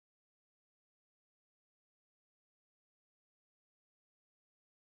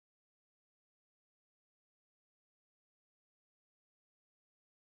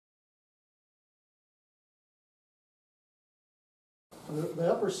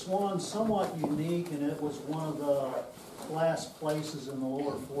The Upper Swan's somewhat unique, and it was one of the last places in the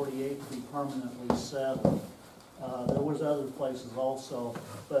lower 48 to be permanently settled. There was other places also,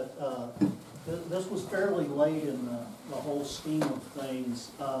 but this was fairly late in the whole scheme of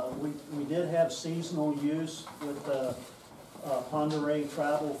things. We did have seasonal use with Ponderay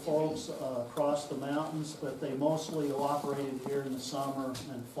travel folks across the mountains, but they mostly operated here in the summer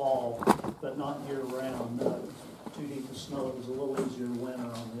and fall, but not year-round. Too deep of snow, it was a little easier winter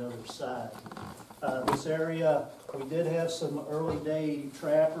on the other side. This area, we did have some early day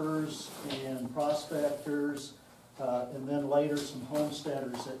trappers and prospectors, and then later some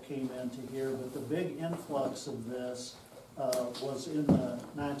homesteaders that came into here, but the big influx of this was in the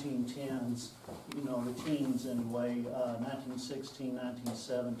 1910s, you know, the teens anyway. 1916,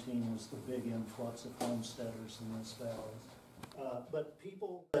 1917 was the big influx of homesteaders in this valley. But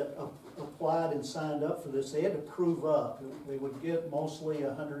people that applied and signed up for this, they had to prove up. They would get mostly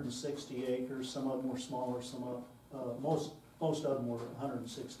 160 acres. Some of them were smaller. Some of most of them were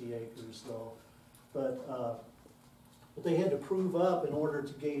 160 acres though. But they had to prove up in order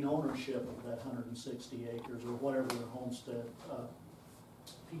to gain ownership of that 160 acres or whatever their homestead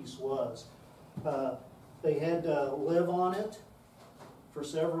piece was. They had to live on it for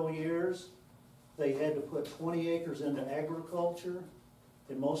several years. They had to put 20 acres into agriculture,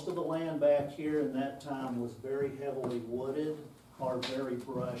 and most of the land back here in that time was very heavily wooded or very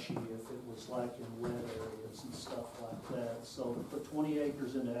brushy if it was like in wet areas and stuff like that. So to put 20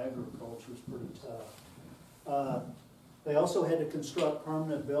 acres into agriculture is pretty tough. They also had to construct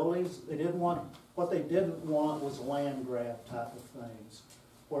permanent buildings. They didn't want, what they didn't want was land grab type of things,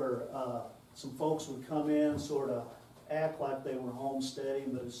 where some folks would come in, sort of act like they were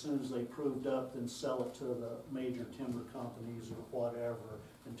homesteading, but as soon as they proved up, then sell it to the major timber companies or whatever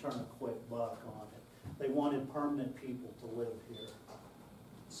and turn a quick buck on it. They wanted permanent people to live here.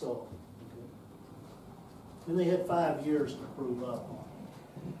 So, and they had 5 years to prove up on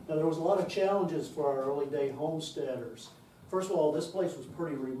it. Now there was a lot of challenges for our early day homesteaders. First of all, this place was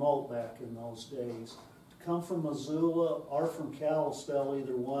pretty remote back in those days. To come from Missoula or from Kalispell,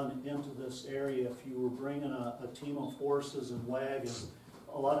 either one, into this area, if you were bringing a team of horses and wagons,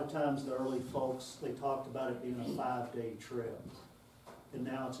 a lot of times the early folks, they talked about it being a 5-day trip. And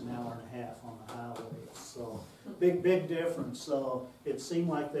now it's an hour and a half on the highway. So big difference. So it seemed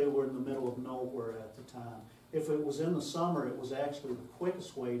like they were in the middle of nowhere at the time. If it was in the summer, it was actually the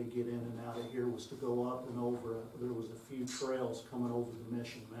quickest way to get in and out of here was to go up and over. There was a few trails coming over the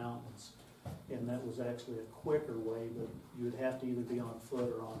Mission Mountains, and that was actually a quicker way, but you would have to either be on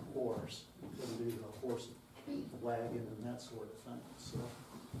foot or on horse. You couldn't do the horse wagon and that sort of thing.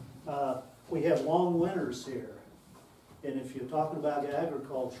 So we have long winters here, and if you're talking about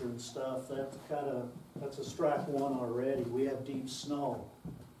agriculture and stuff, that's a strike one already. We have deep snow.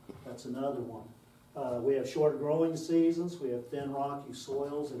 That's another one. We have short growing seasons. We have thin rocky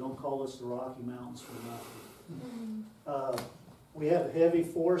soils. They don't call us the Rocky Mountains for nothing. We have heavy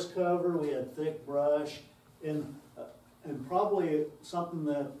forest cover. We have thick brush. And probably something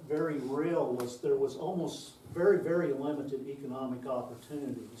that very real was there was almost very limited economic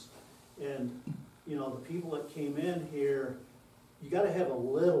opportunities. And, you know, the people that came in here, you got to have a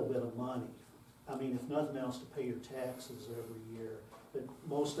little bit of money. I mean, if nothing else, to pay your taxes every year. But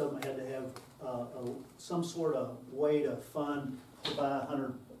most of them had to have some sort of way to fund to buy a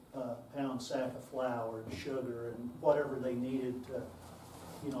 100-pound sack of flour and sugar and whatever they needed to,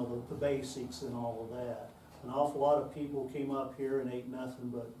 you know, the basics and all of that. An awful lot of people came up here and ate nothing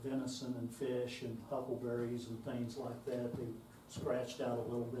but venison and fish and huckleberries and things like that. They scratched out a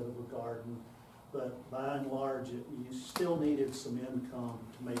little bit of a garden, but by and large, you still needed some income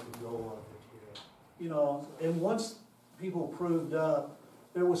to make a go of it here. You know, and once people proved up,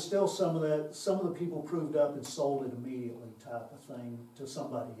 there was still some of the people proved up and sold it immediately type of thing to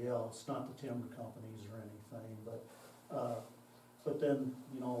somebody else, not the timber companies or anything, but then,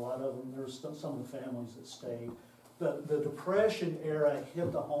 you know, a lot of them, there's some of the families that stayed. The Depression era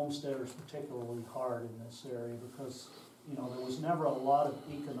hit the homesteaders particularly hard in this area because, you know, there was never a lot of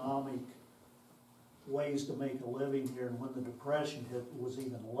economic ways to make a living here, and when the Depression hit, it was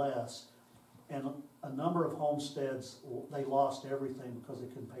even less. And a number of homesteads, they lost everything because they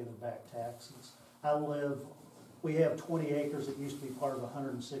couldn't pay their back taxes. We have 20 acres that used to be part of a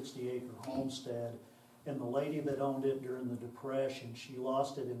 160-acre homestead, and the lady that owned it during the Depression, she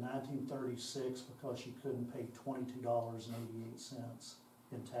lost it in 1936 because she couldn't pay $22.88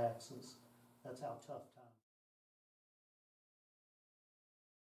 in taxes. That's how tough times.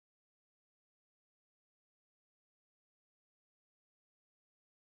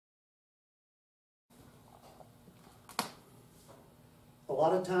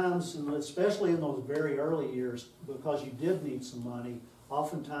 lot of times, and especially in those very early years, because you did need some money,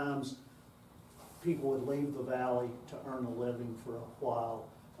 oftentimes people would leave the valley to earn a living for a while.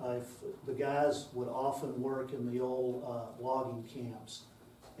 If the guys would often work in the old logging camps,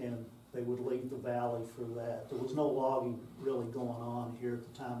 and they would leave the valley for that. There was no logging really going on here at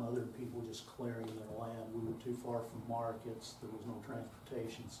the time, other than people just clearing their land. We were too far from markets, there was no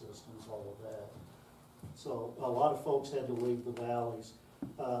transportation systems, all of that. So a lot of folks had to leave the valleys.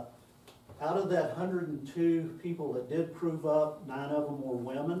 Out of that 102 people that did prove up, 9 of them were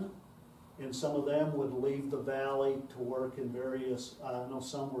women, and some of them would leave the valley to work in various, I know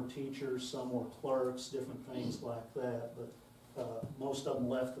some were teachers, some were clerks, different things like that, but most of them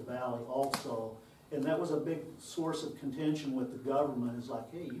left the valley also. And that was a big source of contention with the government, is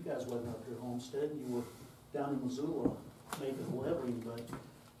like, hey, you guys wasn't up here homesteading, you were down in Missoula making a living, but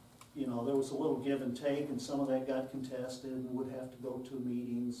you know, there was a little give and take, and some of that got contested and would have to go to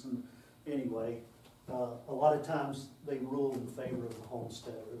meetings. And anyway, a lot of times they ruled in favor of the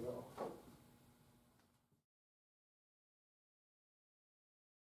homesteader, though.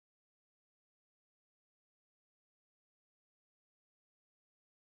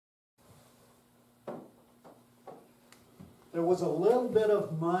 There was a little bit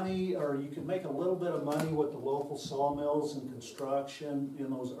of money, or you could make a little bit of money with the local sawmills and construction in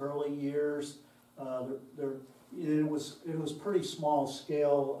those early years. It was pretty small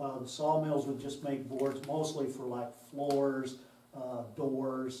scale. The sawmills would just make boards, mostly for like floors,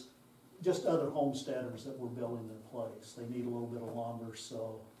 doors, just other homesteaders that were building their place. They need a little bit of lumber,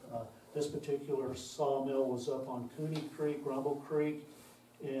 so this particular sawmill was up on Cooney Creek, Rumble Creek,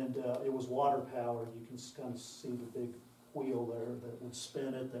 and it was water powered. You can kind of see the big wheel there that would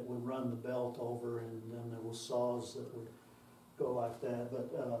spin it, that would run the belt over, and then there was saws that would go like that.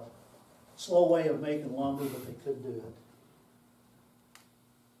 But slow way of making lumber, but they could do it.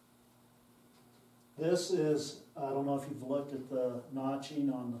 This is, I don't know if you've looked at the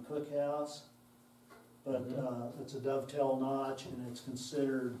notching on the cookhouse, but it's a dovetail notch, and it's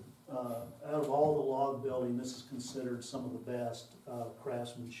considered, out of all the log building, this is considered some of the best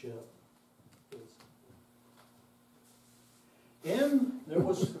craftsmanship. And there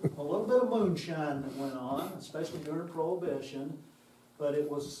was a little bit of moonshine that went on, especially during Prohibition, but it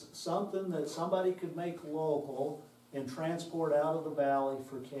was something that somebody could make local and transport out of the valley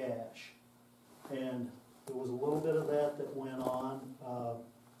for cash. And there was a little bit of that went on.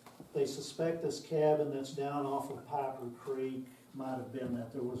 They suspect this cabin that's down off of Piper Creek might have been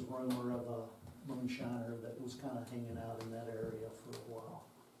that there was rumor of a moonshiner that was kind of hanging out in that area for a while.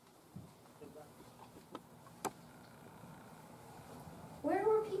 Where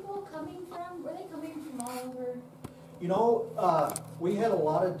were people coming from? Were they coming from all over? You know, we had a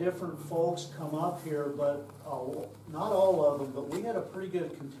lot of different folks come up here, but not all of them, but we had a pretty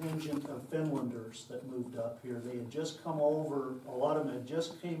good contingent of Finlanders that moved up here. They had just come over, a lot of them had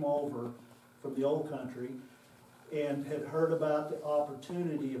just came over from the old country and had heard about the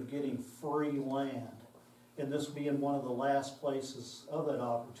opportunity of getting free land. And this being one of the last places of that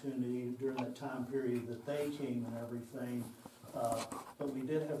opportunity during that time period that they came and everything. But we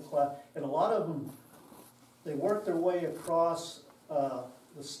did have class, and a lot of them, they worked their way across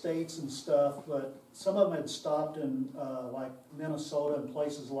the states and stuff, but some of them had stopped in like Minnesota and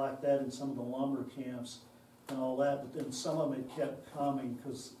places like that in some of the lumber camps and all that, but then some of them had kept coming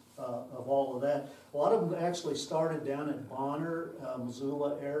because of all of that. A lot of them actually started down at Bonner,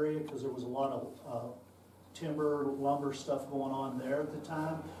 Missoula area, because there was a lot of timber, lumber stuff going on there at the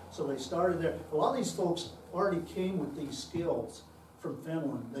time. So they started there. A lot of these folks already came with these skills from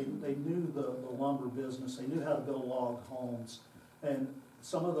Finland. They knew the lumber business. They knew how to build log homes. And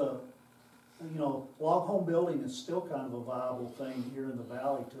some of the, you know, log home building is still kind of a viable thing here in the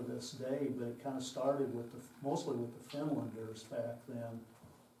valley to this day, but it kind of started with mostly with the Finlanders back then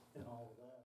and all of that.